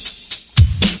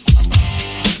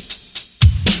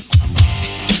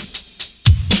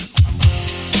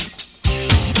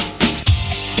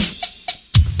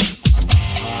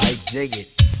dig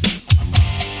it.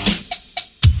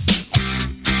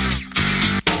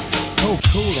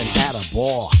 Cool and at a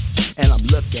bar, and I'm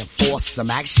looking for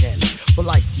some action. But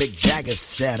like Mick Jagger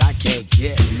said, I can't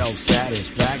get no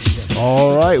satisfaction.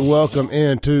 All right, welcome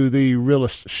into the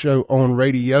realest show on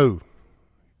radio,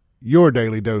 your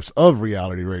daily dose of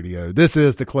reality radio. This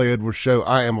is the Clay Edwards Show.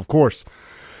 I am, of course,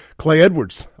 Clay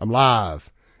Edwards. I'm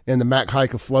live in the Mac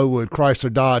Haik of Flowood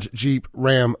Chrysler Dodge Jeep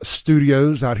Ram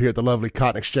Studios out here at the lovely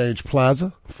Cotton Exchange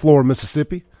Plaza, Florida,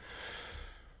 Mississippi.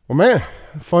 Well, man,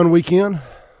 fun weekend.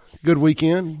 Good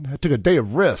weekend. I took a day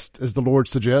of rest, as the Lord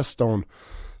suggests, on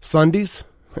Sundays.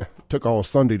 Took all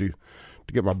Sunday to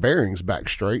get my bearings back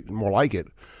straight, more like it.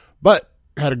 But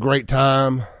had a great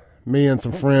time. Me and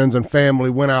some friends and family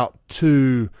went out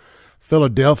to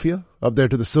Philadelphia, up there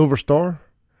to the Silver Star,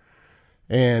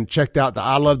 and checked out the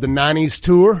I Love the 90s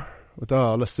tour with,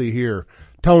 let's see here,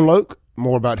 Tone Loc,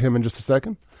 more about him in just a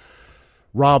second,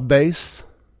 Rob Base,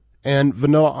 and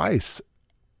Vanilla Ice.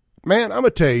 Man, I'm going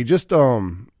to tell you, just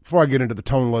before I get into the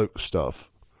Tone Loc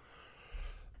stuff,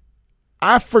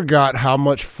 I forgot how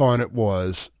much fun it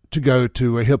was to go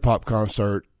to a hip-hop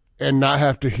concert and not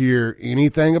have to hear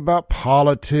anything about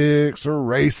politics or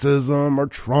racism or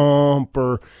Trump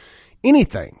or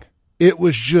anything. It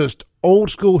was just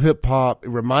old-school hip-hop. It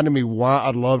reminded me why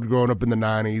I loved growing up in the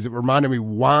 90s. It reminded me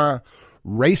why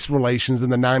race relations in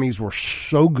the 90s were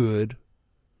so good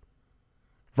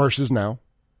versus now.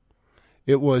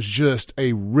 It was just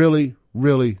a really,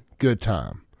 really good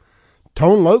time.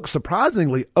 Tone Loc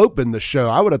surprisingly opened the show.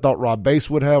 I would have thought Rob Base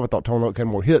would have. I thought Tone Loc had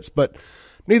more hits, but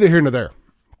neither here nor there.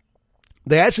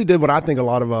 They actually did what I think a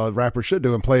lot of rappers should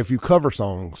do and play a few cover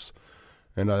songs.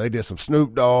 And they did some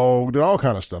Snoop Dogg, did all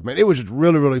kind of stuff. Man, it was just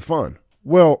really, really fun.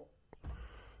 Well,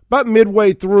 about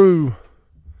midway through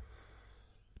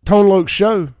Tone Loc's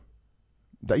show,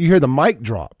 that you hear the mic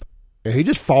drop, and he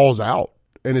just falls out,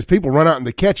 and his people run out and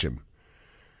they catch him,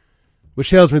 which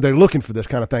tells me they're looking for this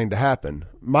kind of thing to happen.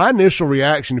 My initial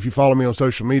reaction, if you follow me on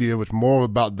social media, which more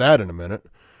about that in a minute,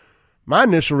 my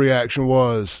initial reaction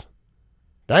was,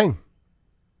 dang,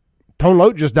 Tone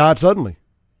Loc just died suddenly.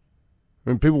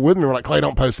 And people with me were like, Clay,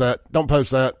 don't post that. Don't post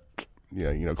that.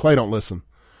 Yeah, Clay don't listen.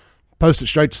 Post it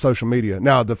straight to social media.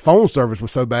 Now, the phone service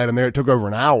was so bad in there, it took over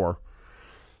an hour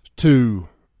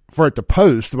for it to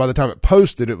post. So by the time it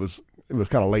posted, it was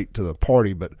kind of late to the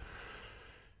party. But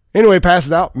anyway,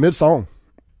 passes out mid-song.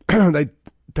 They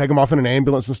take him off in an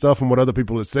ambulance and stuff, and what other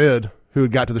people had said who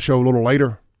had got to the show a little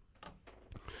later.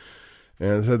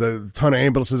 And said there were a ton of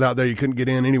ambulances out there. You couldn't get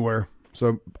in anywhere.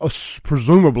 So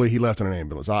presumably he left in an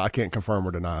ambulance. I can't confirm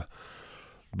or deny.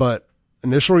 But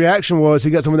initial reaction was he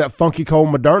got some of that funky cold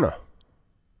Moderna.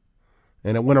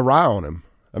 And it went awry on him.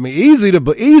 I mean, easy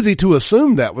to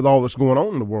assume that with all that's going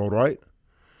on in the world, right?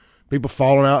 People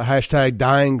falling out, hashtag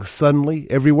dying suddenly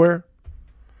everywhere.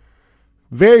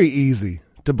 Very easy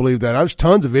to believe that. There's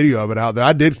tons of video of it out there.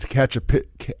 I did catch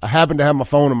I happened to have my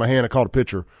phone in my hand. I caught a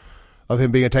picture of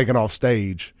him being taken off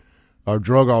stage. Or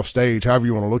drug off stage, however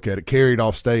you want to look at it, carried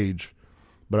off stage.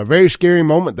 But a very scary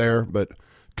moment there. But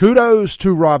kudos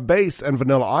to Rob Base and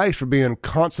Vanilla Ice for being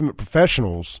consummate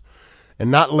professionals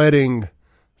and not letting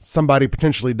somebody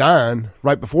potentially dying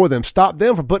right before them stop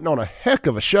them from putting on a heck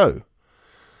of a show.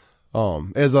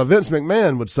 As Vince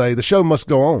McMahon would say, the show must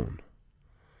go on.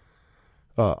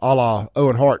 A la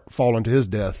Owen Hart falling to his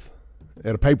death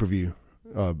at a pay-per-view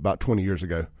about 20 years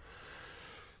ago.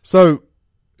 So,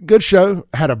 good show.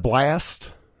 Had a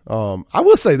blast. I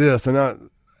will say this, and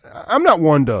I'm not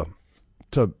one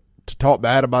to talk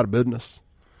bad about a business,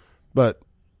 but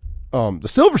the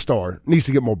Silver Star needs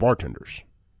to get more bartenders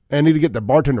and need to get their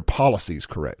bartender policies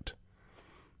correct.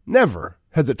 Never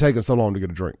has it taken so long to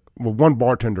get a drink. With one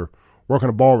bartender working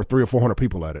a bar with 300 or 400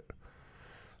 people at it.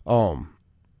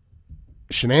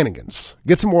 Shenanigans.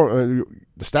 Get some more.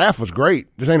 The staff was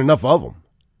great. Just ain't enough of them.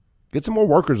 Get some more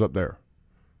workers up there.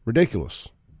 Ridiculous.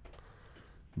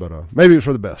 But maybe it was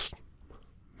for the best.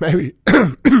 Maybe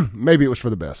it was for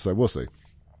the best. So we'll see.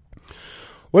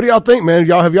 What do y'all think, man?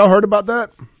 Have y'all heard about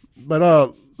that?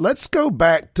 But let's go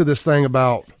back to this thing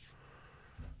about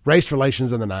race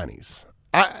relations in the 90s.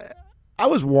 I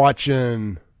was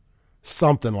watching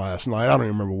something last night. I don't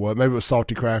even remember what. Maybe it was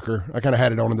Salty Cracker. I kind of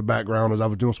had it on in the background as I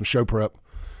was doing some show prep.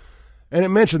 And it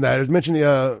mentioned that. It mentioned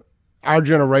our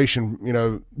generation,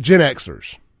 Gen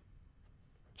Xers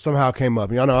somehow came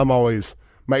up. Y'all know I'm always,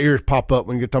 my ears pop up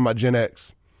when you get talking about Gen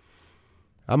X.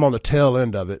 I'm on the tail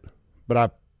end of it, but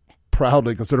I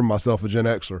proudly consider myself a Gen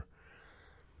Xer.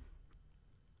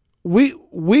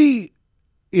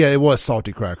 It was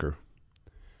Salty Cracker.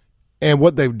 And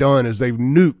what they've done is they've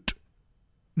nuked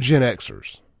Gen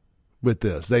Xers with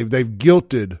this. They've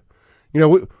guilted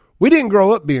we didn't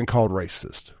grow up being called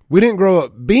racist. We didn't grow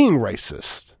up being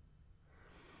racist.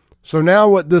 So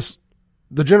now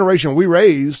the generation we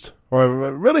raised,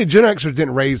 or really Gen Xers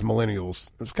didn't raise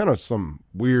millennials. There's kind of some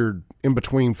weird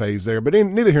in-between phase there, but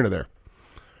neither here nor there.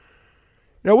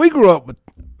 We grew up with,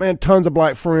 tons of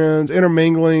black friends,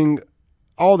 intermingling,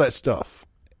 all that stuff.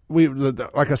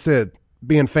 Like I said,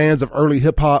 being fans of early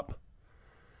hip-hop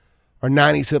or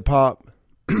 90s hip-hop.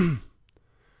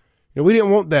 We didn't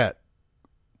want that.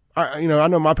 I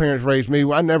know my parents raised me.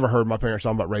 I never heard my parents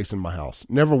talking about race in my house.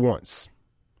 Never once.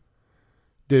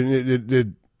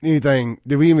 Did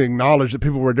we even acknowledge that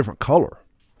people were a different color?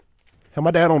 Hell,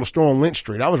 my dad owned a store on Lynch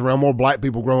Street. I was around more black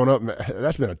people growing up.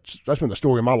 That's been the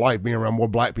story of my life, being around more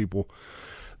black people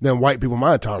than white people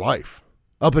my entire life.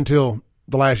 Up until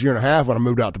the last year and a half when I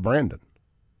moved out to Brandon.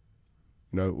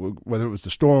 Whether it was the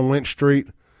store on Lynch Street,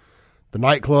 the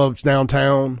nightclubs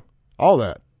downtown, all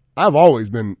that. I've always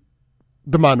been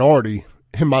the minority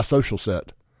in my social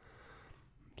set.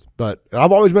 But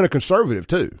I've always been a conservative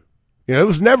too. It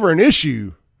was never an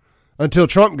issue until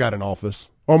Trump got in office,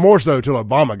 or more so until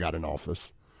Obama got in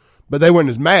office. But they weren't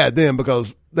as mad then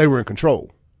because they were in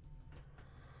control.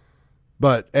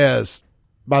 But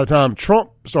by the time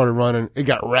Trump started running, it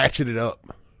got ratcheted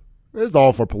up. It's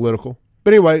all for political.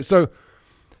 But anyway, so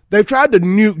they've tried to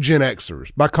nuke Gen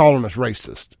Xers by calling us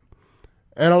racist.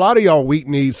 And a lot of y'all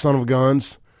weak-kneed son of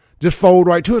guns just fold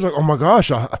right to it. It's like, oh my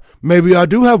gosh, maybe I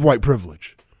do have white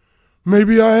privilege.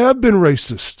 Maybe I have been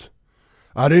racist.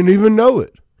 I didn't even know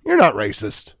it. You're not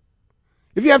racist.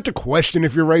 If you have to question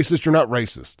if you're racist, you're not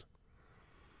racist.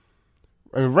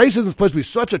 Racism is supposed to be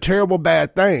such a terrible,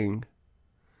 bad thing.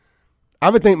 I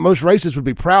would think most racists would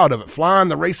be proud of it, flying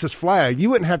the racist flag. You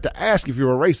wouldn't have to ask if you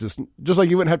were a racist, just like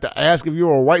you wouldn't have to ask if you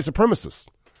were a white supremacist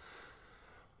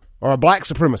or a black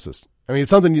supremacist. It's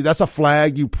something that's a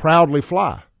flag you proudly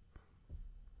fly.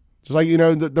 Just like,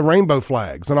 the rainbow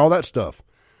flags and all that stuff.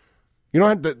 They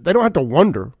don't have to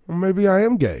wonder, well, maybe I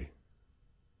am gay.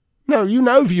 No, you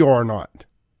know if you are or not.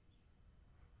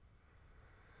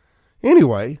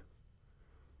 Anyway,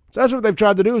 so that's what they've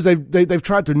tried to do is they've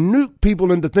tried to nuke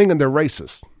people into thinking they're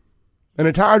racist. An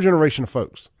entire generation of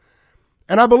folks.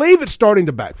 And I believe it's starting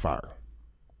to backfire.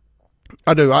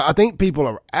 I do. I think people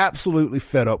are absolutely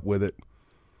fed up with it.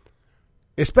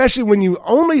 Especially when you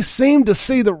only seem to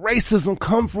see the racism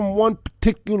come from one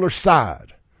particular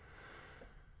side.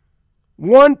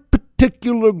 One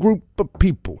particular group of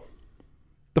people.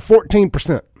 The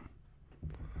 14%.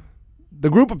 The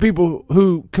group of people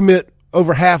who commit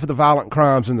over half of the violent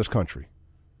crimes in this country.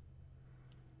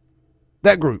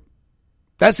 That group.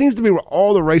 That seems to be where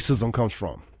all the racism comes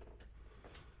from.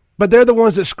 But they're the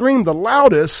ones that scream the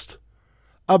loudest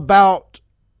about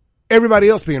everybody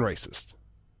else being racist.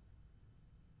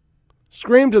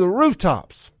 Scream to the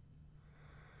rooftops.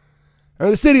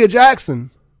 And the city of Jackson,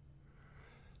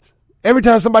 every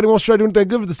time somebody wants to try to do anything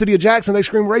good for the city of Jackson, they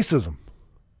scream racism.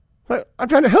 I'm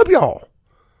trying to help y'all.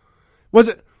 Was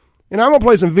it? I'm going to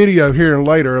play some video here and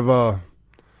later of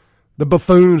the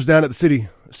buffoons down at the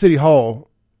city hall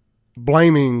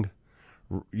blaming,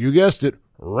 you guessed it,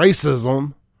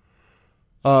 racism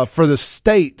for the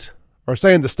state, or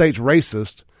saying the state's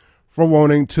racist for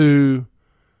wanting to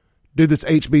do this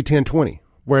HB 1020,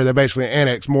 where they basically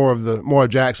annex more of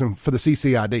Jackson for the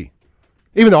CCID.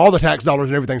 Even though all the tax dollars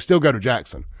and everything still go to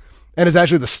Jackson. And it's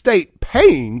actually the state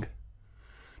paying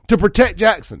to protect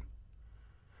Jackson.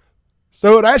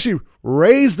 So it actually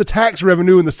raised the tax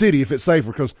revenue in the city if it's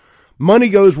safer, because money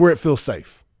goes where it feels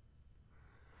safe.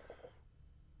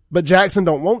 But Jackson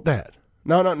don't want that.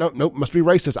 Nope, must be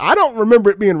racist. I don't remember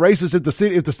it being racist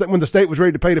when the state was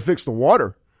ready to pay to fix the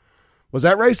water. Was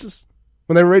that racist?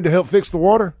 When they were ready to help fix the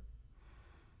water?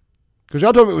 Because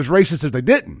y'all told me it was racist if they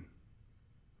didn't.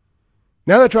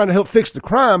 Now they're trying to help fix the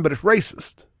crime, but it's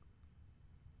racist.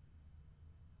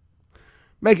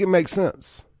 Make it make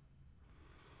sense.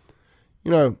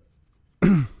 Over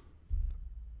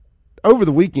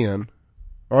the weekend,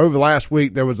 or over last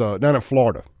week, there was down in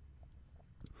Florida,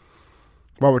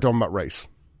 while we're talking about race.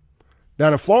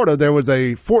 Down in Florida, there was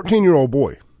a 14-year-old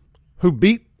boy who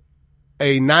beat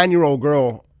a 9-year-old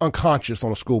girl unconscious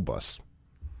on a school bus.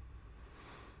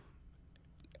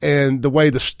 And the way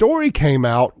the story came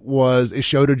out was it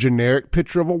showed a generic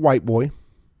picture of a white boy,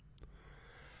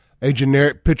 a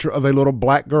generic picture of a little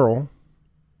black girl,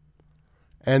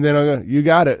 and then you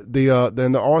got it.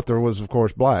 Then the author was, of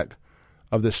course, black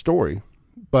of this story.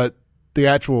 But the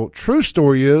actual true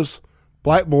story is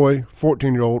black boy,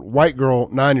 14-year-old, white girl,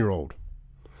 9-year-old,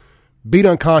 beat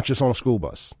unconscious on a school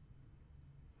bus.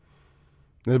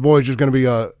 And the boy's just going to be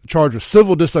charged with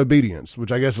civil disobedience,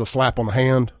 which I guess is a slap on the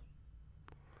hand.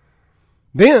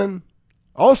 Then,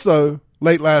 also,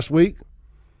 late last week,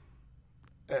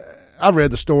 I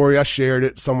read the story. I shared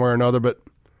it somewhere or another, but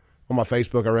on my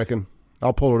Facebook, I reckon.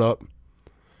 I'll pull it up,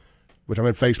 which I'm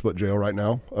in Facebook jail right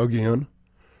now, again.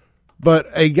 But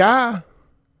a guy,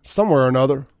 somewhere or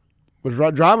another, was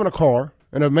driving a car,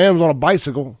 and a man was on a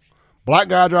bicycle, black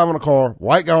guy driving a car,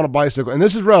 white guy on a bicycle, and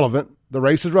this is relevant. The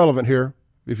race is relevant here,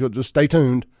 if you'll just stay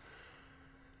tuned.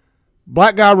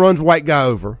 Black guy runs white guy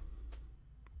over,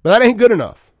 but that ain't good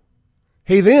enough.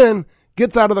 He then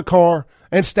gets out of the car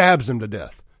and stabs him to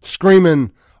death,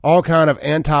 screaming all kind of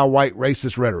anti-white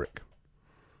racist rhetoric.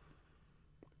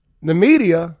 The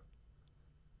media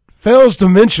fails to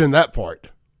mention that part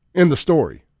in the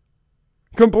story.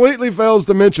 Completely fails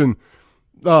to mention,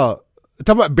 talk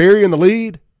about burying the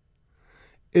lead.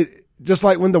 It just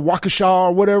like when the Waukesha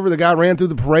or whatever, the guy ran through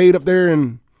the parade up there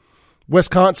in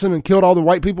Wisconsin and killed all the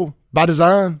white people by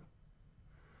design.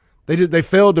 They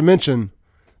failed to mention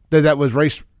that was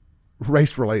race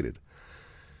related.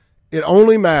 It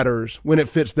only matters when it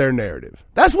fits their narrative.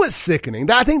 That's what's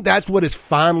sickening. I think that's what is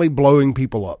finally blowing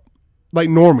people up. Like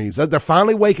normies. They're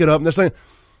finally waking up and they're saying,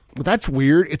 well, that's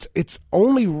weird. It's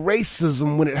only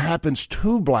racism when it happens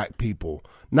to black people,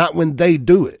 not when they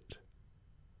do it.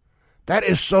 That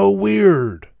is so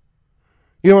weird.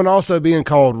 You know, and also being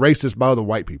called racist by other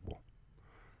white people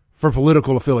for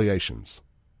political affiliations.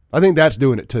 I think that's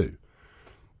doing it too.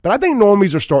 But I think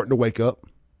normies are starting to wake up.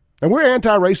 And we're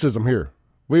anti-racism here.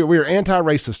 We are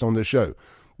anti-racist on this show.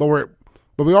 But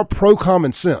we are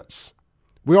pro-common sense.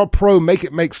 We are pro make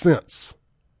it make sense.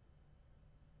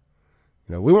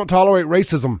 You know, we won't tolerate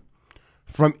racism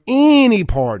from any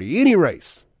party, any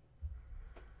race.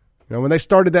 You know, when they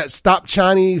started that Stop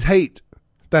Chinese Hate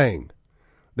thing,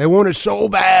 they wanted so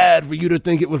bad for you to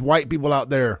think it was white people out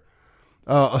there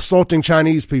assaulting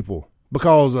Chinese people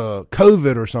because of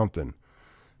COVID or something.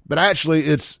 But actually,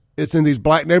 it's in these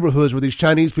black neighborhoods where these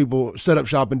Chinese people set up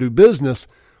shop and do business,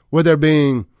 where they're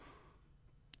being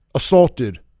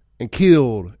assaulted and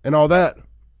killed and all that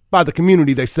by the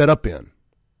community they set up in.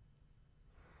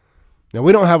 Now,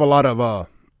 we don't have a lot of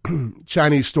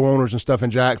Chinese store owners and stuff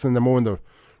in Jackson. They're more in the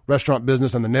restaurant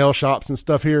business and the nail shops and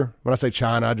stuff here. When I say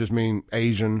China, I just mean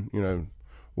Asian, you know,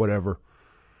 whatever.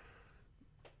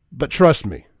 But trust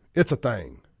me, it's a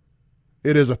thing.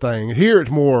 It is a thing. Here it's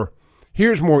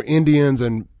more Indians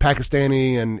and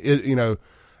Pakistani and, you know,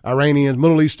 Iranians,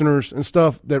 Middle Easterners and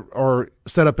stuff that are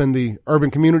set up in the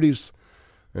urban communities,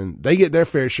 and they get their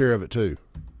fair share of it too.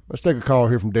 Let's take a call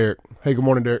here from Derek. Hey, good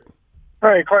morning, Derek.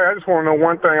 Hey, Clay, I just want to know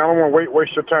one thing. I don't want to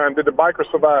waste your time. Did the biker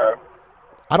survive?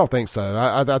 I don't think so.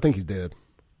 I think he's dead.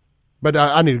 But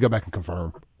I need to go back and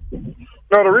confirm.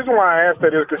 No, the reason why I asked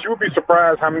that is because you would be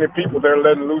surprised how many people they're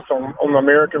letting loose on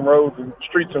American roads and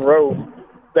streets and roads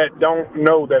that don't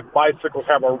know that bicycles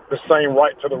have the same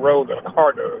right to the road that a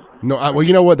car does. No, well,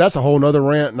 you know what? That's a whole nother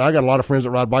rant, and I got a lot of friends that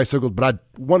ride bicycles, but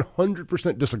I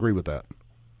 100% disagree with that.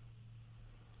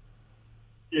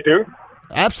 You do?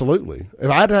 Absolutely. If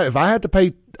I had to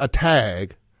pay a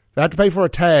tag, if I had to pay for a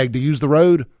tag to use the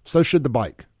road, so should the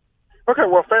bike. Okay,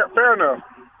 well, fair enough.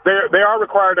 They are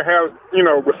required to have, you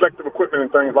know, reflective equipment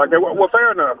and things like that. Well,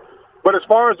 fair enough. But as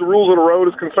far as the rules of the road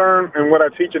is concerned and what I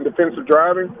teach in defensive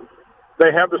driving,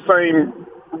 they have the same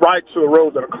rights to the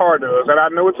road that a car does. And I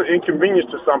know it's an inconvenience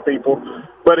to some people,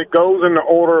 but it goes in the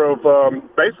order of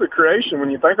basically creation when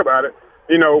you think about it.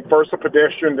 You know, first a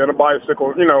pedestrian, then a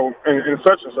bicycle, you know, and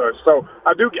such and such. So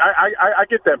I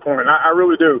get that point. I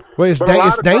really do. Well,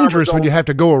 it's dangerous when you have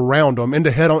to go around them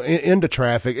into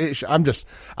traffic.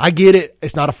 I get it.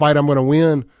 It's not a fight I'm going to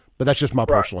win, but that's just my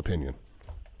personal opinion.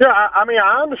 Yeah, I mean,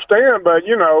 I understand, but,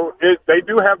 you know, they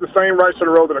do have the same rights to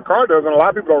the road that a car does, and a lot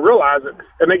of people don't realize it,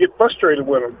 and they get frustrated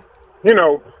with them. You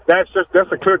know, that's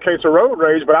a clear case of road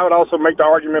rage, but I would also make the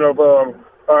argument of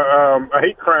a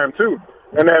hate crime, too.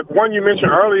 And that one you mentioned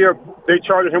earlier, they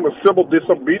charged him with civil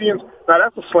disobedience. Now,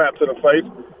 that's a slap to the face.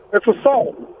 It's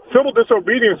assault. Civil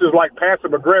disobedience is like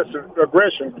passive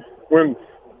aggression when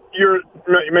you're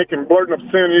making blatant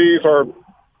obscenities or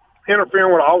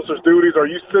interfering with an officer's duties, or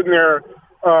you sitting there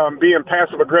being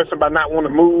passive-aggressive by not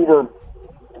wanting to move or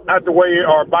out the way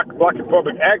or blocking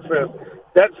public access.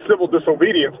 That's civil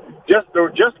disobedience. Just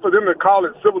for them to call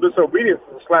it civil disobedience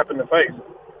is a slap in the face.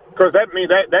 Because that means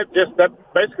that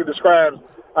basically describes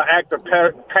an act of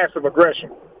passive aggression.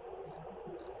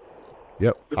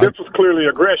 Yep. This was clearly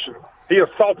aggression. He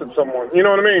assaulted someone. You know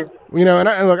what I mean? You know, and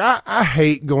I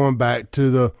hate going back to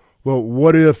the, well,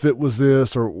 what if it was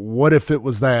this or what if it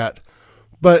was that?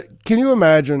 But can you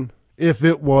imagine if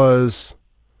it was,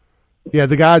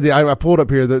 the guy that I pulled up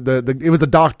here, it was a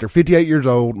doctor, 58 years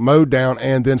old, mowed down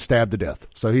and then stabbed to death.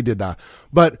 So he did die.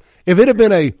 But If it had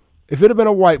been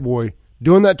a white boy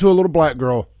doing that to a little black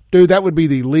girl, dude, that would be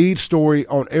the lead story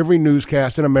on every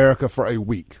newscast in America for a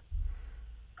week.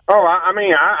 Oh, I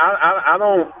mean, I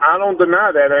don't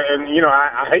deny that, and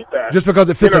I hate that. Just because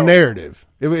it fits a narrative.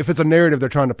 If it's a narrative they're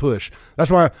trying to push,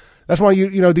 that's why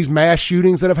these mass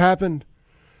shootings that have happened,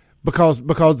 because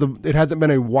it hasn't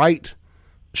been a white,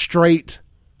 straight,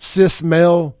 cis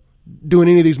male doing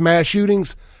any of these mass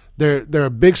shootings. They're a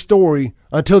big story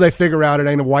until they figure out it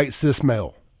ain't a white cis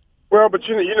male. Well, but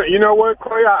you know what,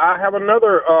 Clay? I have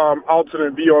another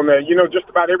alternate view on that. Just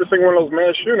about every single one of those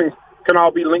mass shootings can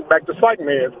all be linked back to psych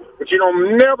meds, but you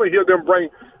don't never hear them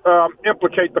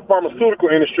implicate the pharmaceutical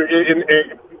industry in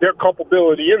their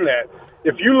culpability in that.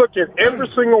 If you look at every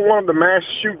single one of the mass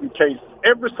shooting cases,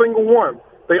 every single one,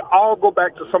 they all go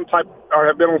back to some type or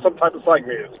have been on some type of psych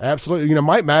meds. Absolutely.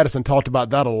 Mike Madison talked about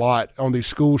that a lot on these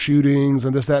school shootings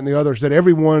and this, that, and the other. Said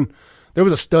there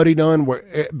was a study done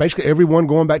where basically everyone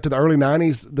going back to the early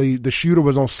 90s, the shooter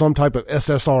was on some type of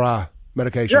SSRI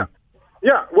medication.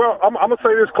 Yeah. Well, I'm going to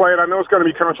say this, Clay, and I know it's going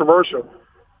to be controversial.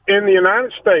 In the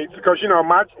United States, because, Clay,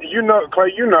 I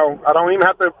don't even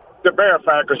have to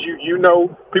verify because you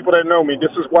know people that know me.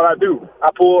 This is what I do.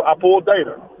 I pull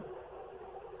data.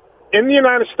 In the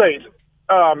United States,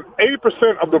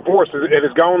 80% of divorces, it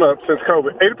has gone up since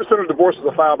COVID, 80% of divorces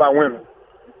are filed by women.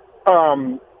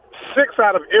 6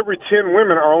 out of every 10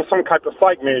 women are on some type of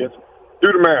psych meds.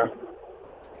 Do the math.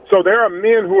 So there are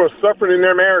men who are suffering in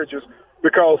their marriages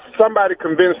because somebody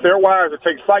convinced their wives to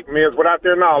take psych meds without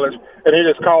their knowledge, and it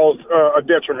has caused a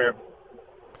detriment.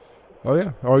 Oh,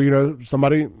 yeah. Or,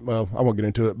 somebody, well, I won't get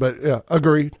into it, but, yeah,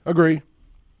 agreed.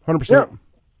 100%. Yeah.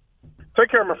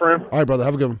 Take care, my friend. All right, brother.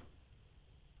 Have a good one.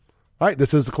 All right,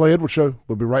 this is the Clay Edwards Show.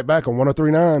 We'll be right back on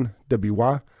 103.9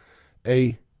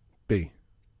 WYAB.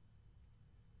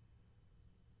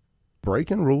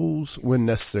 Breaking rules when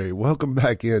necessary. Welcome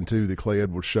back into the Clay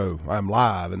Edwards Show. I'm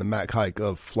live in the Mac Haik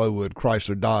of Flowood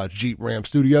Chrysler Dodge Jeep Ram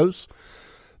Studios.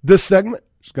 This segment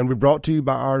is going to be brought to you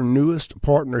by our newest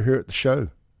partner here at the show,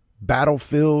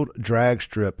 Battlefield Drag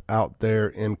Strip out there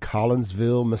in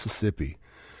Collinsville, Mississippi.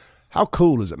 How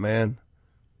cool is it, man?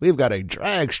 We've got a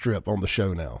drag strip on the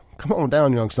show now. Come on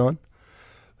down, young son.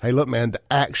 Hey, look, man, the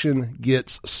action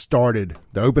gets started.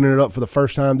 They're opening it up for the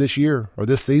first time this year, or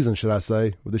this season, should I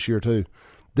say, or this year too.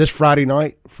 This Friday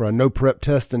night for a no prep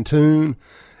test and tune,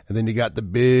 and then you got the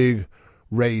big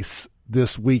race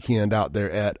this weekend out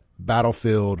there at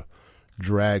Battlefield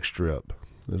Drag Strip.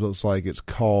 It looks like it's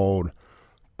called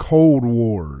Cold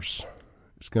Wars.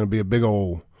 It's going to be a big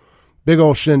old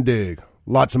shindig.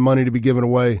 Lots of money to be given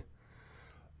away.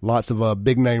 Lots of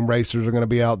big-name racers are going to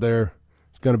be out there.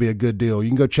 It's going to be a good deal. You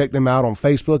can go check them out on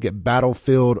Facebook at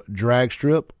Battlefield Drag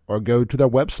Strip or go to their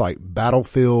website,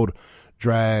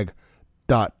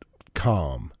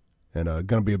 battlefielddrag.com. And going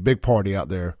to be a big party out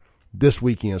there this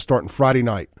weekend, starting Friday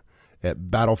night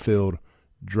at Battlefield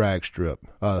Drag Strip.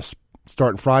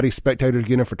 Starting Friday, spectators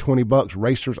get in for $20,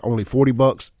 racers only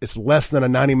 $40. It's less than a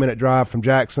 90-minute drive from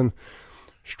Jackson.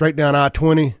 Straight down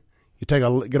I-20. You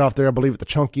get off there, I believe, at the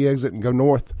Chunky exit and go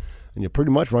north, and you pretty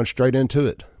much run straight into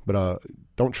it. But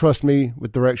don't trust me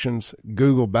with directions.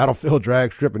 Google Battlefield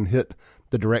Drag Strip and hit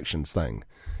the directions thing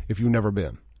if you've never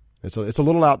been. It's a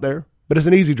little out there, but it's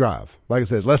an easy drive. Like I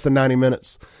said, less than 90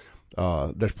 minutes.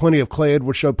 There's plenty of Clay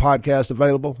Edwards Show podcasts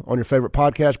available on your favorite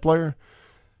podcast player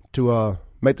to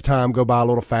make the time go by a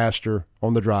little faster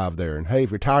on the drive there. And, hey,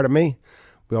 if you're tired of me,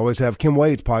 we always have Kim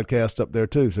Wade's podcast up there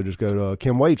too, so just go to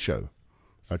Kim Wade Show.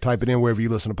 Or type it in wherever you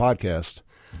listen to podcasts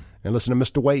and listen to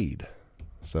Mr. Wade.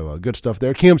 So good stuff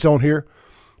there. Kim's on here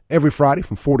every Friday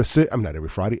from 4 to 6. I'm not every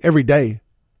Friday. Every day,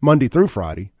 Monday through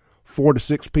Friday, 4 to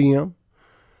 6 p.m.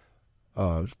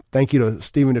 Thank you to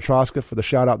Steven Detroska for the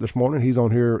shout-out this morning. He's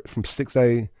on here from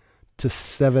 6A to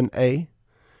 7A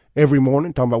every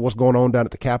morning, talking about what's going on down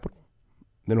at the Capitol.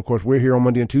 Then, of course, we're here on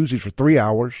Monday and Tuesdays for 3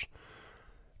 hours,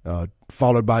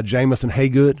 followed by Jameson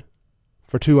Haygood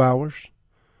for 2 hours.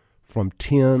 From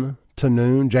 10 to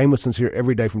noon. Jameson's here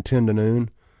every day from 10 to noon.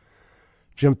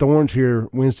 Jim Thorne's here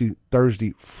Wednesday,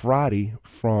 Thursday, Friday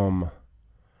from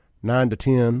 9 to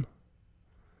 10.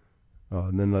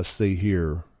 And then let's see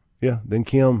here. Yeah, then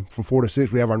Kim from 4 to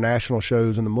 6. We have our national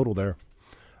shows in the middle there.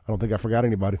 I don't think I forgot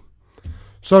anybody.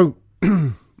 So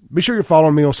be sure you're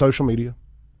following me on social media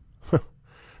for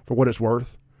what it's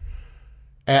worth.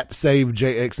 At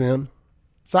SaveJXN.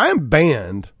 So I am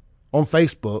banned on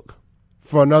Facebook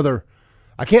for another,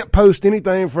 I can't post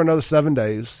anything for another 7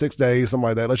 days, 6 days, something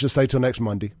like that. Let's just say till next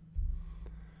Monday.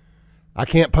 I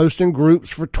can't post in groups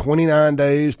for 29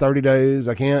 days, 30 days.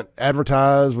 I can't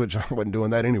advertise, which I wasn't doing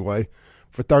that anyway,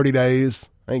 for 30 days.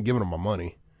 I ain't giving them my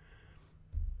money.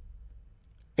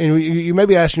 And you may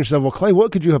be asking yourself, well, Clay,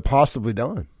 what could you have possibly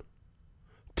done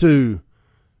to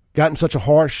gotten such a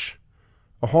harsh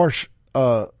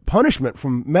punishment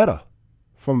from Meta,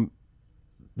 from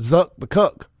Zuck the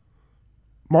Cuck,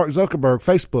 Mark Zuckerberg,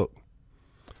 Facebook?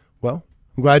 Well,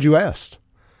 I'm glad you asked.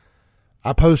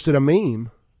 I posted a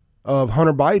meme of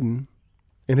Hunter Biden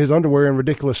in his underwear and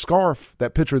ridiculous scarf,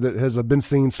 that picture that has been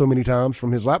seen so many times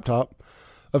from his laptop,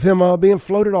 of him being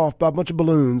floated off by a bunch of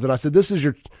balloons. And I said, this is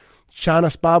your China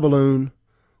spy balloon.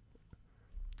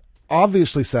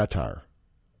 Obviously satire.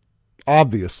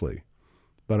 Obviously.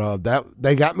 But that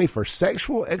they got me for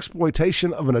sexual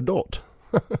exploitation of an adult.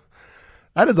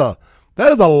 That is a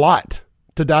lot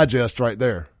to digest right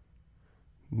there.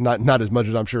 Not as much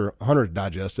as I'm sure Hunter's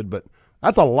digested, but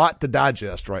that's a lot to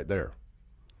digest right there.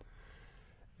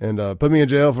 And put me in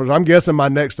jail for, I'm guessing my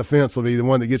next offense will be the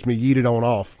one that gets me yeeted on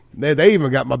off. They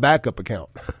even got my backup account.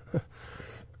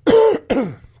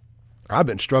 I've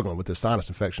been struggling with this sinus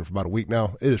infection for about a week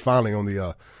now. It is finally on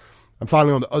the, I'm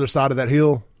finally on the other side of that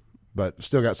hill, but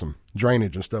still got some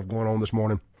drainage and stuff going on this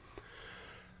morning.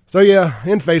 So yeah,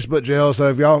 in Facebook jail. So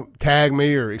if y'all tag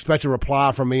me or expect a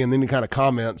reply from me and any kind of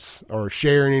comments or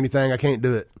sharing anything, I can't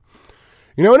do it.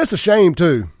 You know, and it's a shame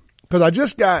too, because I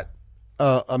just got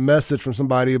a message from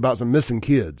somebody about some missing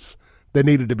kids that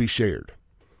needed to be shared.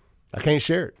 I can't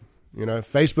share it. You know,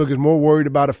 Facebook is more worried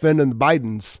about offending the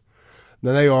Bidens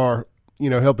than they are, you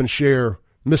know, helping share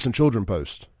missing children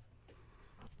posts.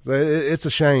 So it's a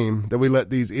shame that we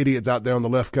let these idiots out there on the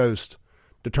left coast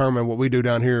determine what we do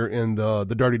down here in the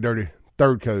dirty, dirty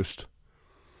third coast.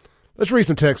 Let's read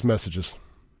some text messages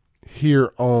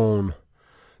here on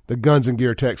the Guns and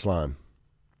Gear text line.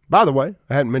 By the way,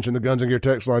 I hadn't mentioned the Guns and Gear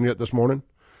text line yet this morning.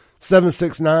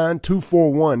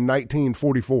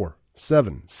 769-241-1944.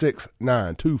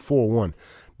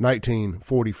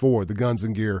 769-241-1944. The Guns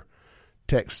and Gear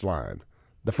text line.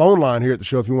 The phone line here at the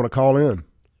show if you want to call in.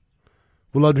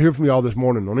 We'd love to hear from you all this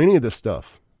morning on any of this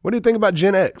stuff. What do you think about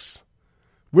Gen X?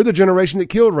 We're the generation that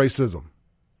killed racism.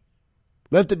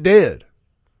 Left it dead.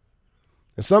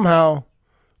 And somehow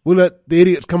we let the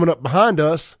idiots coming up behind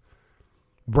us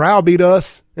browbeat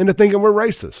us into thinking we're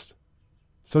racist.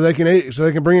 So they can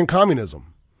bring in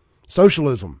communism,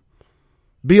 socialism,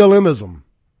 BLMism,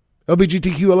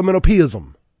 LGBTQ elemental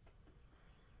P-ism,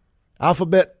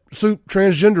 alphabet soup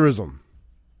transgenderism.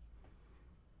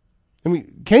 I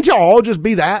mean, can't y'all all just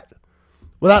be that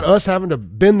without us having to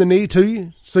bend the knee to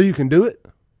you so you can do it?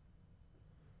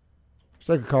 Let's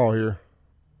take a call here.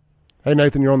 Hey,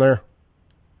 Nathan, you're on there.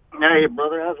 Hey,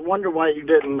 brother. I was wondering why you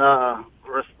didn't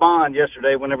respond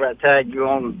yesterday whenever I tagged you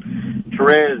on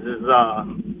Therez's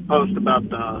post about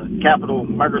the Capitol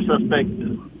murder suspect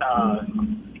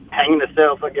hanging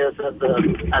himself, I guess, at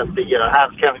the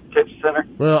Hives County Detention Center.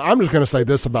 Well, I'm just going to say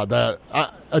this about that.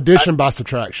 Addition by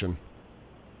subtraction.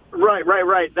 Right.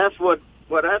 That's what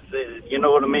I said. You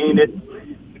know what I mean?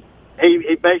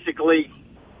 He basically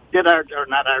did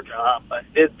not our job, but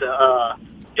did the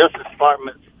Justice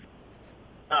Department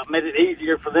made it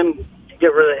easier for them to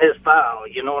get rid of his file.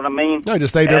 You know what I mean? No,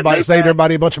 just saved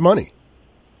everybody a bunch of money.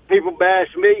 People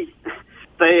bash me,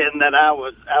 saying that I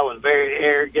was very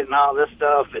arrogant and all this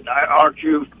stuff, and aren't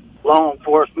you law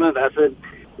enforcement? I said,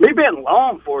 me being a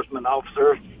law enforcement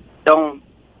officer don't,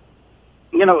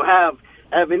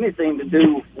 have anything to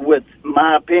do with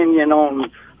my opinion on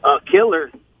a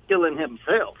killer killing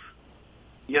himself.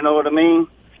 You know what I mean?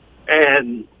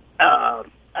 And I'm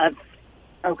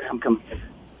coming.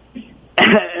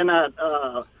 And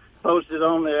I posted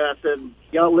on there. I said,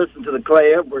 "Y'all listen to the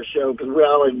Clay Edwards show because we're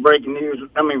always breaking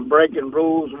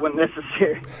rules when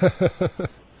necessary."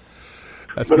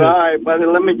 That's but good. All right, buddy,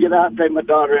 let me get out and take my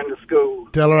daughter into school.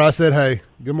 Tell her I said, "Hey,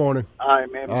 good morning." All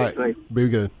right, man. All right, be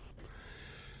good.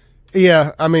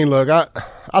 Yeah, I mean, look,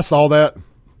 I saw that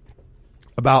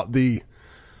about the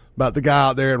guy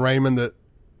out there in Raymond that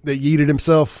yeeted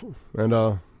himself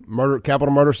and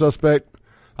capital murder suspect.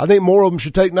 I think more of them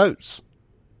should take notes.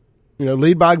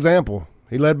 Lead by example.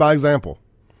 He led by example.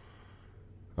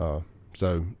 So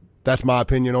that's my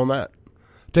opinion on that.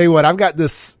 Tell you what, I got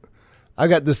this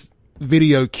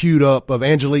video queued up of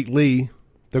Angelique Lee,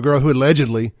 the girl who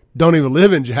allegedly don't even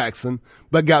live in Jackson,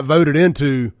 but got voted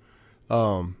into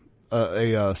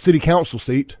a city council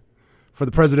seat for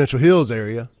the Presidential Hills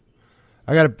area.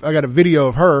 I got a video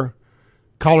of her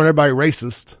calling everybody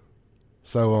racist.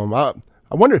 So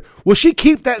I wonder, will she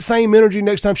keep that same energy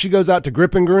next time she goes out to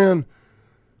Grip and Grin?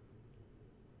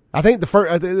 I think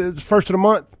it's first of the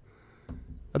month.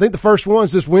 I think the first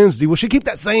one's this Wednesday. Will she keep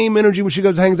that same energy when she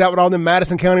goes and hangs out with all them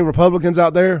Madison County Republicans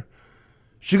out there?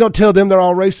 She gonna tell them they're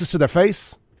all racist to their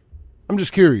face? I'm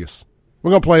just curious.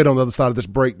 We're going to play it on the other side of this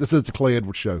break. This is the Clay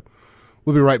Edwards Show.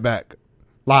 We'll be right back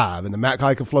live in the Mac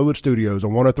Haik and Flowood Studios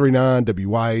on 103.9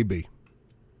 WYAB.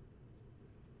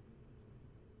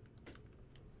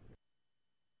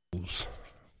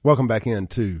 Welcome back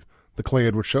into the Clay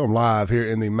Edwards Show. I'm live here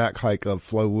in the Mac Haik of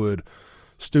Flowood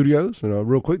Studios. And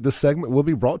real quick, this segment will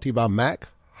be brought to you by Mac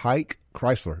Haik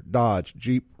Chrysler, Dodge,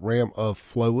 Jeep, Ram of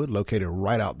Flowood, located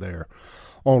right out there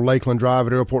on Lakeland Drive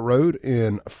at Airport Road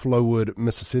in Flowood,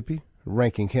 Mississippi,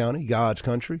 Rankin County, God's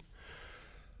country.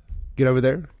 Get over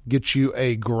there, get you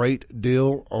a great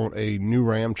deal on a new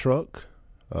Ram truck.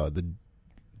 The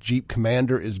Jeep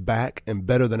Commander is back and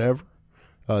better than ever.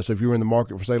 So if you were in the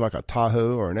market for, say, like a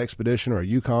Tahoe or an Expedition or a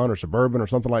Yukon or Suburban or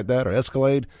something like that, or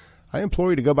Escalade, I implore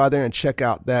you to go by there and check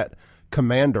out that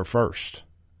Commander first.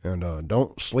 And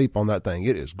don't sleep on that thing.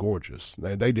 It is gorgeous.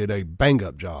 They did a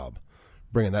bang-up job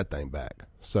bringing that thing back.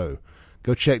 So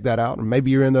go check that out. And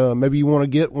maybe you want to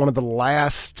get one of the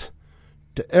last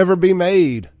to ever be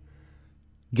made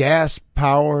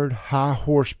gas-powered,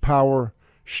 high-horsepower,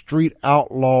 street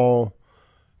outlaw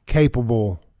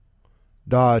capable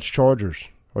Dodge Chargers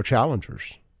or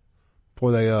Challengers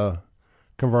before they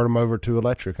convert them over to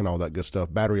electric and all that good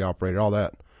stuff, battery operated, all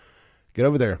that. Get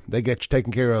over there. They get you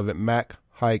taken care of at Mac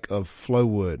Haik of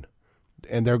Flowood.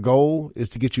 And their goal is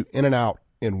to get you in and out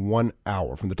in 1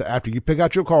 hour. After you pick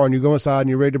out your car and you go inside and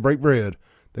you're ready to break bread,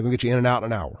 they're going to get you in and out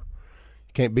in an hour.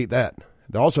 You can't beat that.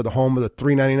 They're also the home of the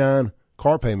 $399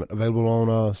 car payment available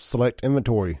on select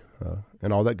inventory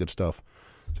and all that good stuff.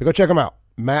 So go check them out.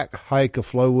 Mac Haik of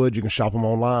Flowood. You can shop them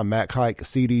online,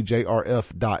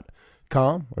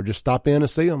 MacHaikCDJRF.com, or just stop in and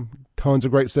see them. Tons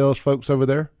of great sales folks over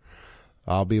there.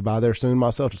 I'll be by there soon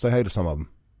myself to say hey to some of them.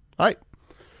 All right.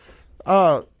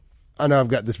 I know I've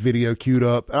got this video queued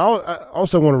up. I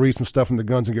also want to read some stuff from the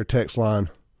Guns and Gear text line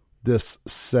this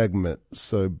segment,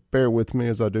 so bear with me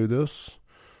as I do this.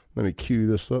 Let me cue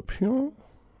this up here. All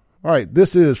right,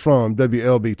 this is from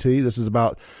WLBT. This is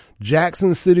about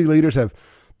Jackson City leaders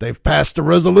they've passed a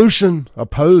resolution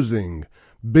opposing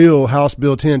House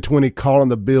Bill 1020, calling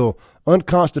the bill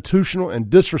unconstitutional and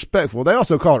disrespectful. They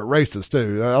also call it racist,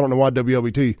 too. I don't know why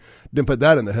WLBT didn't put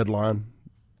that in the headline.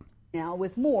 Now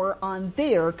with more on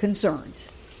their concerns.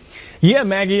 Yeah,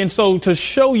 Maggie, and so to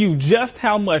show you just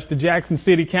how much the Jackson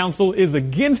City Council is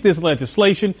against this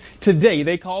legislation, today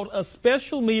they called a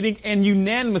special meeting and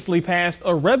unanimously passed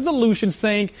a resolution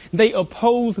saying they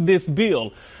oppose this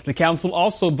bill. The council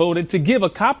also voted to give a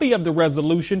copy of the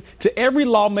resolution to every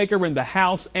lawmaker in the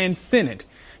House and Senate.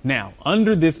 Now,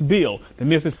 under this bill, the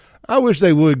Mississippi... I wish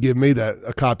they would give me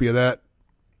a copy of that.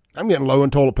 I'm getting low on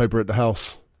toilet paper at the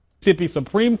house. Mississippi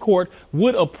Supreme Court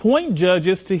would appoint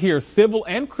judges to hear civil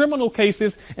and criminal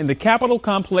cases in the Capitol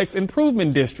Complex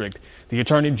Improvement District. The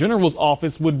Attorney General's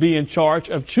office would be in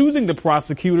charge of choosing the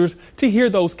prosecutors to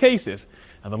hear those cases.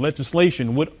 Now, the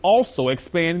legislation would also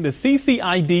expand the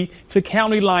CCID to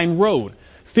County Line Road.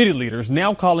 City leaders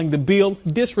now calling the bill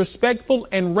disrespectful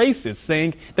and racist,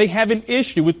 saying they have an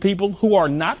issue with people who are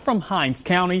not from Hinds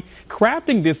County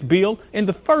crafting this bill in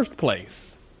the first place.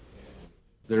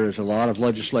 There is a lot of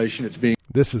legislation that's being...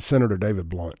 This is Senator David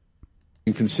Blunt.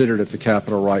 ...considered at the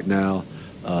Capitol right now.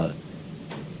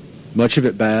 Much of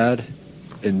it bad,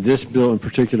 and this bill in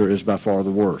particular is by far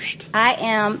the worst.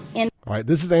 All right,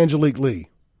 this is Angelique Lee.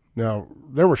 Now,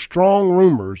 there were strong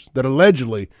rumors that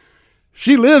allegedly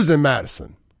she lives in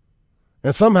Madison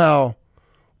and somehow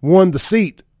won the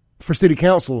seat for city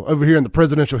council over here in the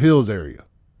Presidential Hills area.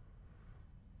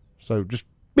 So just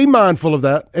be mindful of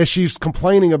that as she's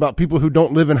complaining about people who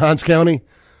don't live in Hinds County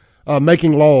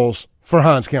making laws for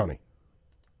Hinds County.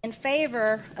 In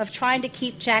favor of trying to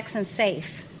keep Jackson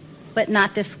safe, but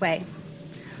not this way.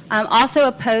 I'm also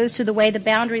opposed to the way the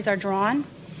boundaries are drawn.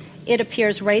 It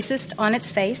appears racist on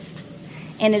its face,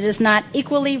 and it is not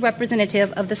equally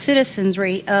representative of the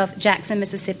citizenry of Jackson,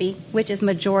 Mississippi, which is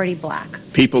majority black.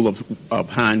 People of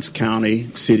Hinds County,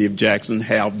 city of Jackson,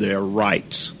 have their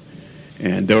rights,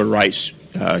 and their rights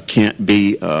can't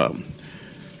be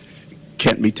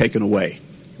taken away.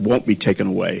 Won't be taken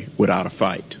away without a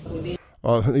fight.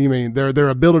 You mean their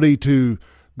ability to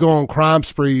go on crime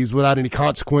sprees without any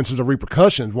consequences or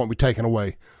repercussions won't be taken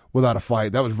away without a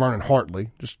fight? That was Vernon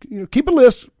Hartley. Just keep a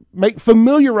list.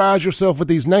 Familiarize yourself with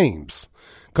these names,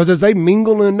 because as they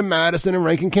mingle into Madison and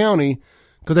Rankin County,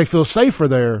 because they feel safer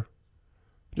there,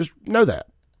 just know that.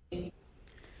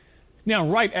 Now,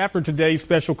 right after today's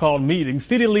special called meeting,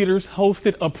 city leaders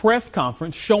hosted a press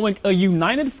conference showing a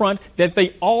united front that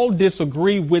they all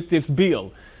disagree with this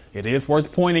bill. It is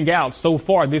worth pointing out, so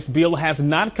far, this bill has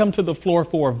not come to the floor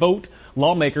for a vote.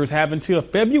 Lawmakers have until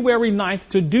February 9th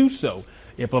to do so.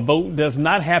 If a vote does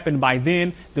not happen by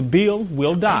then, the bill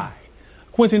will die.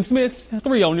 Quentin Smith,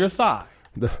 3 on your side.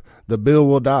 The bill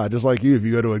will die, just like you if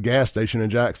you go to a gas station in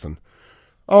Jackson.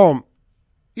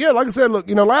 Yeah, like I said, look,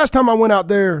 last time I went out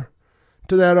there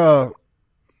to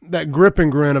that Grip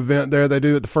and Grin event there they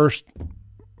do at the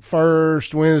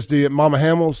first Wednesday at Mama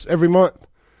Hamill's every month.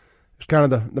 It's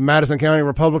kind of the Madison County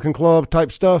Republican Club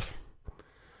type stuff.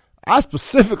 I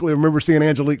specifically remember seeing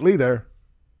Angelique Lee there.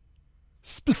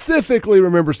 Specifically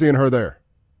remember seeing her there.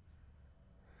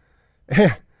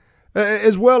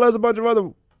 As well as a bunch of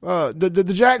other,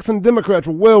 the Jackson Democrats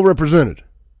were well represented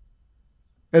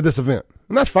at this event.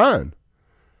 And that's fine.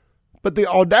 But the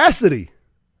audacity,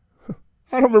 I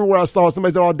don't remember where I saw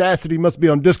somebody said audacity must be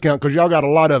on discount because y'all got a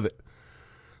lot of it.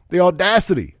 The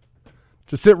audacity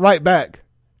to sit right back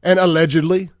and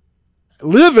allegedly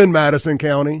live in Madison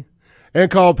County and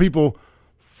call people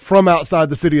from outside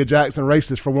the city of Jackson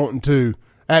racist for wanting to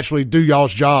actually do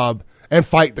y'all's job and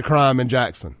fight the crime in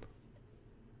Jackson.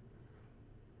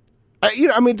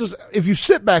 Just if you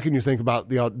sit back and you think about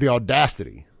the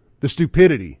audacity, the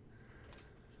stupidity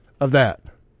of that.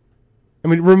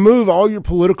 Remove all your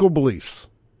political beliefs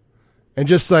and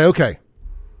just say, okay,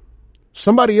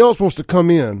 somebody else wants to come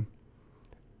in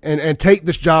and take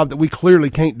this job that we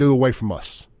clearly can't do away from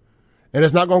us. And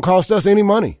it's not going to cost us any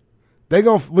money.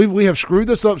 We have screwed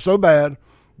this up so bad,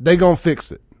 they're going to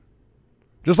fix it.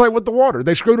 Just like with the water.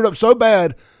 They screwed it up so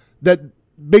bad that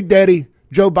Big Daddy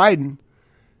Joe Biden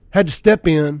had to step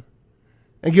in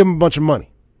and give them a bunch of money.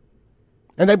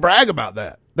 And they brag about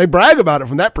that. They brag about it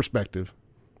from that perspective.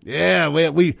 Yeah,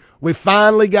 we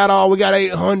finally got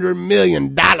 $800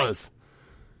 million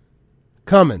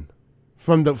coming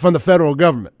from the federal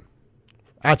government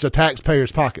out your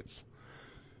taxpayers' pockets.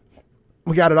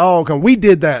 We got it all coming. We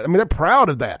did that. They're proud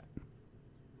of that.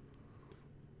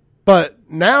 But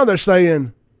now they're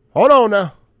saying, hold on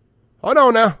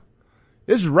now.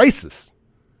 This is racist.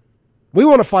 We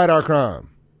want to fight our crime.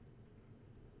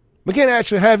 We can't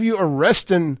actually have you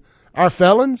arresting our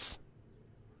felons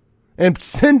and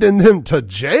sending them to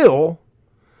jail.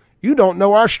 You don't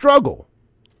know our struggle.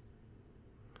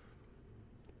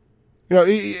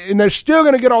 And they're still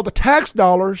going to get all the tax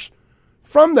dollars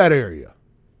from that area,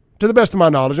 to the best of my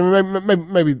knowledge.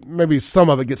 Maybe some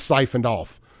of it gets siphoned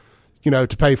off,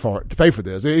 to pay for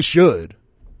this. It should.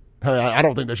 I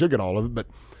don't think they should get all of it, but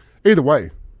either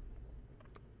way,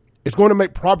 it's going to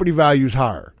make property values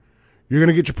higher. You're going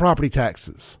to get your property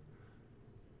taxes.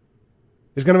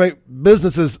 It's going to make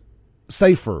businesses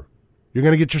safer. You're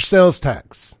going to get your sales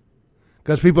tax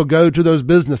because people go to those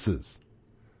businesses.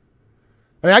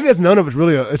 I guess none of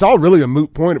it's all really a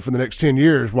moot point for the next 10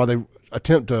 years while they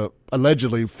attempt to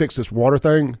allegedly fix this water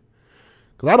thing.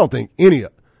 Because I don't think you're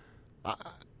going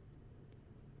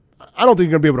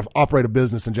to be able to operate a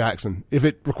business in Jackson if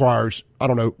it requires,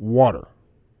 water.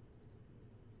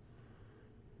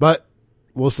 But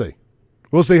we'll see.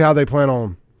 We'll see how they plan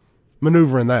on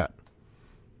maneuvering that.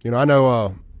 I know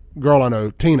a girl I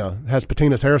know, Tina, has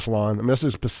Patina's Hair Salon.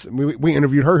 We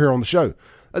interviewed her here on the show.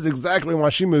 That's exactly why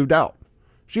she moved out.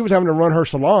 She was having to run her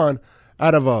salon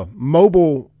out of a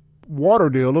mobile water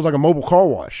deal. It was like a mobile car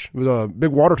wash with a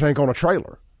big water tank on a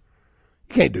trailer.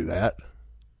 You can't do that.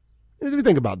 If you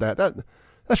think about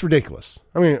that's ridiculous.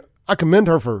 I commend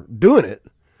her for doing it,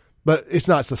 but it's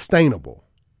not sustainable.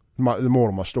 The moral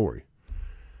of my story.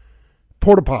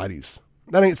 Porta potties.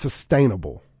 That ain't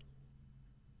sustainable.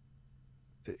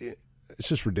 It's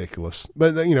just ridiculous.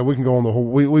 But, we can go on the whole.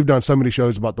 We've done so many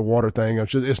shows about the water thing.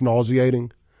 It's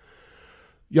nauseating.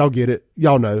 Y'all get it.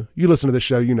 Y'all know. You listen to this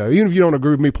show, Even if you don't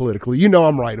agree with me politically,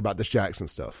 I'm right about this Jackson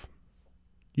stuff.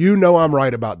 I'm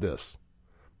right about this.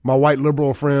 My white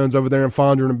liberal friends over there in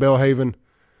Fondren and Belhaven,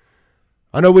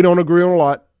 I know we don't agree on a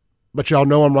lot, but y'all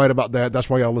know I'm right about that. That's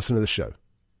why y'all listen to this show.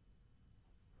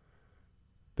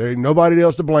 There ain't nobody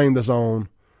else to blame this on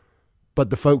but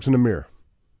the folks in the mirror.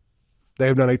 They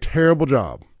have done a terrible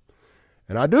job.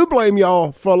 And I do blame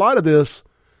y'all for a lot of this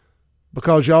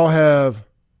because y'all have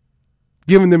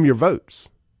given them your votes.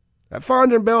 That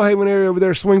Fondren and Belhaven area over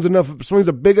there swings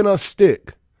a big enough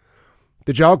stick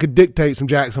that y'all could dictate some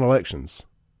Jackson elections.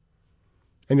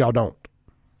 And y'all don't.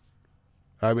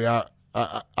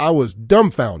 I was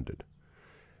dumbfounded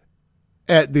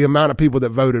at the amount of people that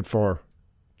voted for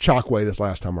Chokwe this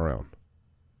last time around.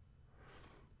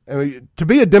 To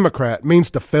be a Democrat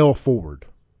means to fail forward.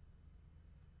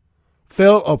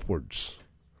 Fail upwards.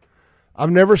 I've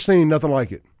never seen nothing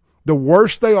like it. The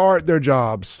worse they are at their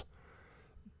jobs,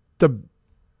 the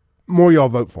more y'all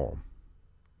vote for them.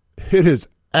 It is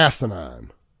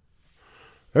asinine.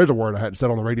 There's a word I hadn't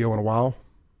said on the radio in a while.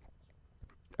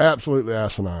 Absolutely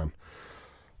asinine.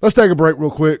 Let's take a break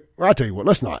real quick. I'll tell you what,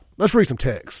 let's not. Let's read some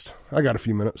text. I got a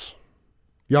few minutes.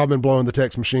 Y'all been blowing the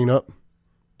text machine up.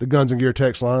 The Guns and Gear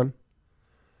text line.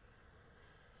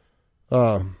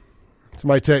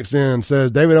 Somebody texts in,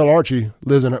 says David L. Archie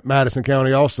lives in Madison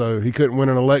County also. He couldn't win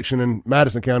an election in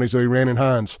Madison County, so he ran in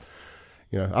Hinds.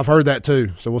 You know, I've heard that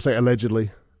too, so we'll say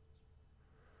allegedly.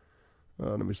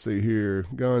 Let me see here.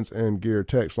 Guns and Gear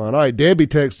text line. All right, Debbie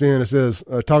texts in and says,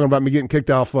 talking about me getting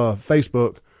kicked off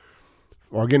Facebook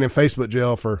or getting in Facebook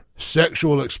jail for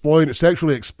sexually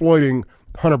exploiting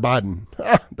Hunter Biden.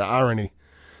 The irony.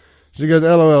 She goes,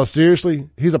 LOL, seriously?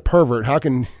 He's a pervert. How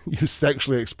can you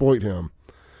sexually exploit him?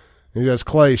 And he goes,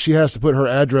 Clay, she has to put her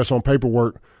address on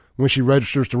paperwork when she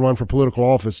registers to run for political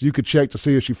office. You could check to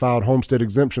see if she filed homestead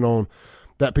exemption on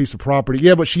that piece of property.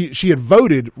 Yeah, but she had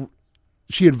voted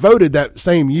that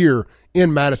same year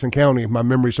in Madison County, if my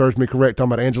memory serves me correct,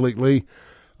 talking about Angelique Lee.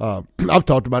 I've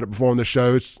talked about it before on this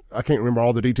show. I can't remember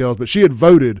all the details, but she had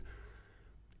voted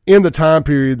in the time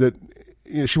period that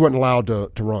she wasn't allowed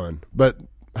to run. But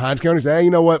Hinds County said, hey,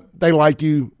 you know what? They like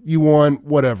you. You won,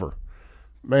 whatever.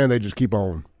 Man, they just keep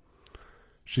on.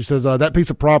 She says, that piece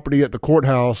of property at the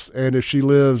courthouse, and if she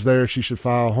lives there, she should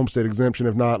file homestead exemption.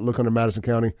 If not, look under Madison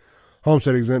County.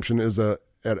 Homestead exemption is at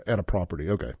a property.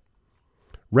 Okay.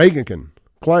 Reagankin,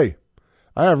 Clay,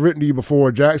 I have written to you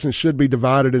before, Jackson should be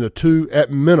divided into two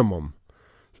at minimum.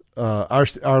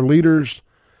 Our leaders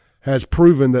has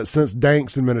proven that since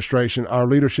Dank's administration, our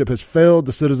leadership has failed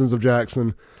the citizens of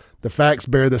Jackson. The facts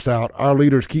bear this out. Our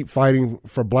leaders keep fighting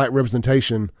for black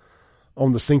representation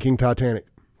on the sinking Titanic.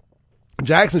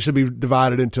 Jackson should be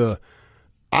divided into,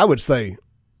 I would say,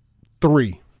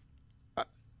 three.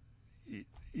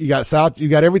 You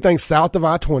got everything south of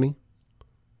I-20.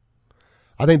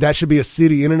 I think that should be a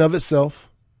city in and of itself.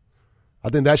 I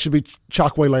think that should be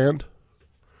Chokwe land.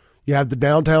 You have the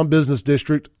downtown business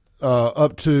district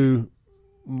up to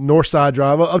Northside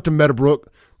Drive, up to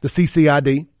Meadowbrook, the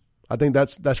CCID. I think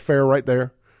that's fair right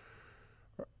there.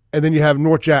 And then you have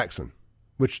North Jackson,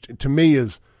 which to me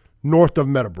is north of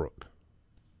Meadowbrook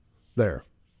there,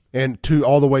 and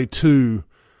all the way to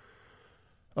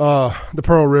the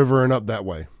Pearl River and up that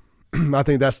way. I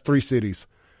think that's three cities.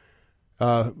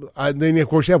 Then, of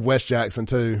course, you have West Jackson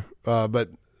too, but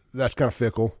that's kind of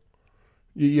fickle.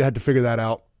 You had to figure that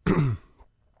out.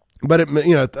 But,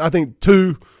 I think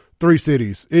 2-3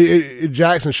 cities.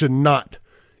 Jackson should not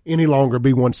any longer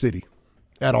be one city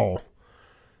at all.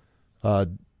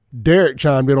 Derek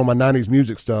chimed in on my 90s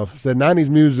music stuff, said 90s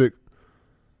music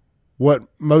done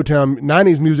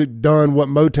what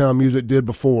Motown music did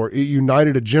before. It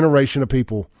united a generation of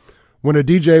people. When a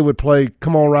DJ would play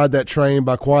Come On Ride That Train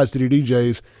by Quad City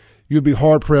DJs, you'd be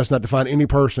hard-pressed not to find any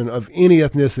person of any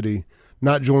ethnicity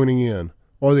not joining in.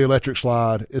 Or the Electric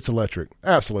Slide, it's electric.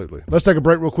 Absolutely. Let's take a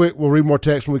break real quick. We'll read more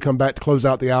text when we come back to close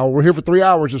out the hour. We're here for 3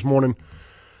 hours this morning.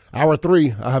 Hour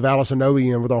 3, I have Allison Noe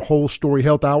in with our Whole Story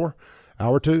Health Hour.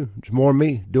 Hour 2, just more of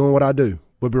me doing what I do.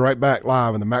 We'll be right back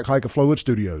live in the Mac Haik of Flowood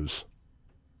Studios.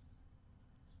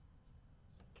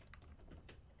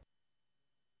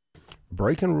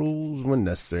 Breaking rules when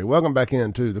necessary. Welcome back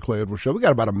into the Clay Edwards Show. We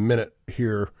got about a minute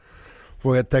here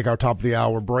before we have to take our top of the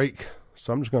hour break.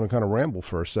 So I'm just going to kind of ramble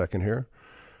for a second here.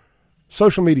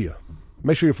 Social media.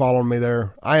 Make sure you're following me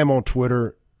there. I am on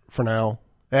Twitter for now,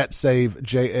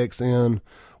 @SaveJXN.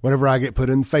 Whenever I get put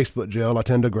in Facebook jail, I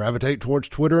tend to gravitate towards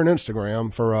Twitter and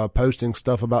Instagram for posting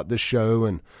stuff about this show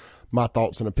and my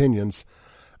thoughts and opinions.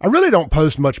 I really don't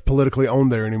post much politically on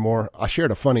there anymore. I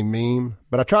shared a funny meme,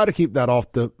 but I try to keep that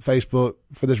off the Facebook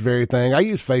for this very thing. I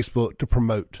use Facebook to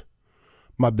promote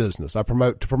my business. To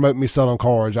promote me selling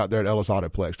cars out there at Ellis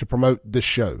Autoplex, to promote this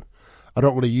show. I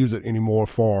don't really use it anymore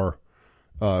for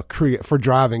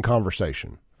driving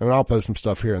conversation. I mean, I'll post some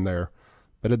stuff here and there,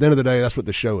 but at the end of the day, that's what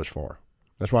the show is for.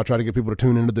 That's why I try to get people to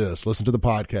tune into this, listen to the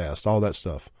podcast, all that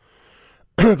stuff.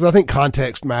 Because I think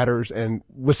context matters, and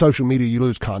with social media, you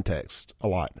lose context a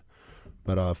lot.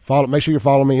 But make sure you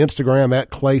follow me Instagram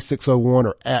 @Clay601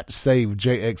 or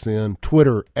 @SaveJXN,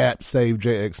 Twitter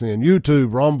 @SaveJXN,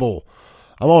 YouTube, Rumble.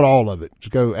 I'm on all of it.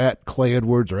 Just go @Clay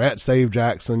Edwards or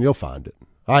 @SaveJackson. You'll find it.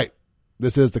 All right.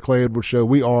 This is the Clay Edwards Show.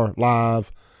 We are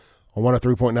live on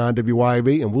 103.9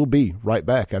 WYAB, and we'll be right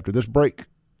back after this break.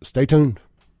 Stay tuned.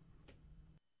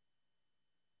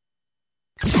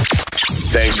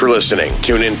 Thanks for listening.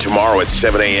 Tune in tomorrow at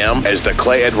 7 a.m. as the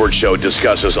Clay Edwards Show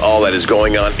discusses all that is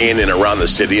going on in and around the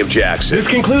city of Jackson. This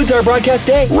concludes our broadcast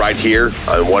day. Right here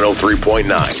on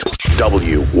 103.9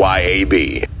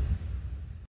 WYAB.